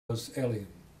was alien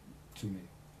to me.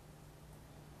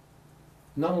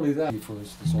 Not only that, for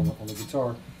instance, on the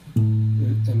guitar,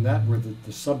 and that were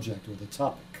the subject or the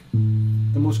topic,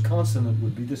 the most consonant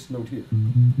would be this note here.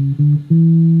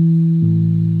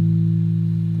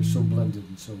 They're so blended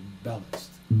and so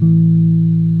balanced.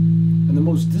 And the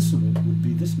most dissonant would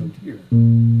be this note here.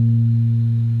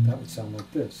 That would sound like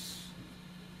this.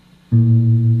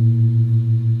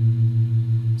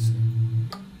 See,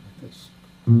 like this.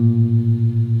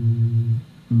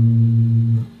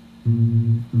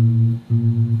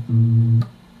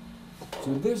 So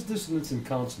there's dissonance and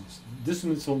consonance.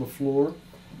 Dissonance on the floor.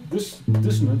 This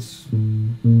dissonance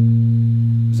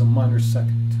is a minor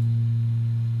second.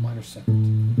 Minor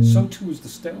second. So too is the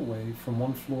stairway from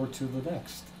one floor to the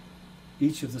next.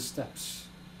 Each of the steps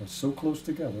are so close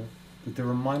together that they're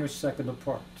a minor second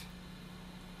apart.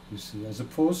 You see, as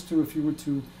opposed to if you were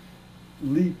to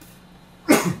leap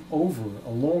over a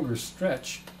longer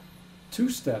stretch, 2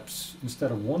 steps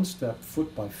instead of 1 step,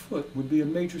 foot by foot, would be a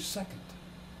major second,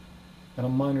 and a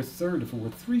minor third if it were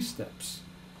 3 steps.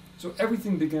 So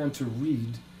everything began to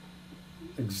read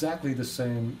exactly the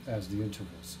same as the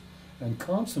intervals. And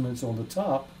consonants on the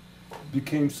top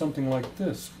became something like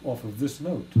this off of this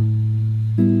note.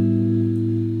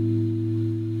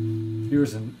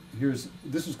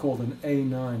 This is called an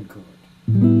A9 chord.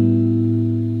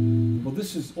 Well,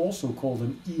 this is also called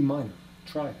an E minor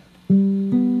triad.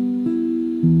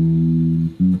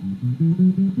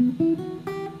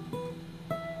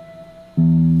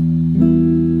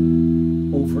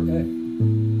 Over A.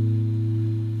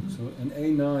 So an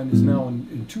A9 is now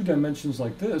in 2 dimensions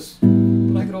like this,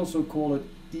 but I could also call it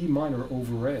E minor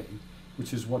over A,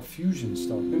 which is what fusion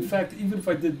started. In fact, even if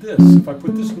I did this, if I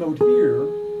put this note here,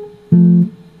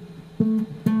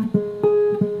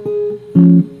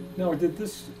 now I did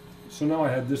this, so now I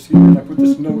had this here, and I put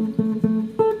this note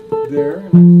there,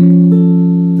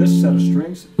 and this set of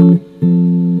strings,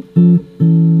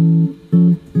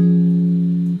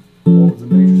 all of the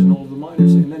majors and all of the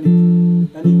minors in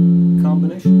any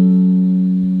combination,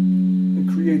 and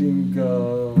creating it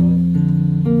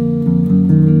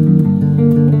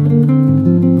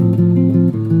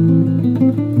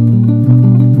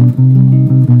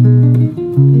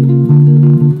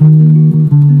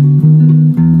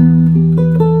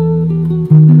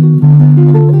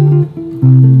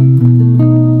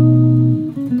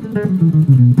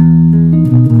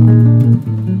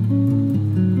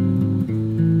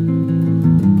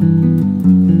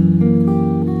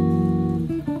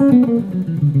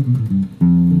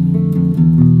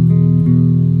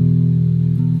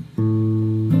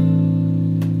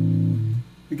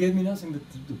gave me nothing but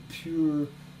the pure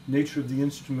nature of the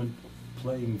instrument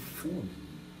playing for me,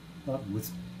 not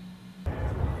with me.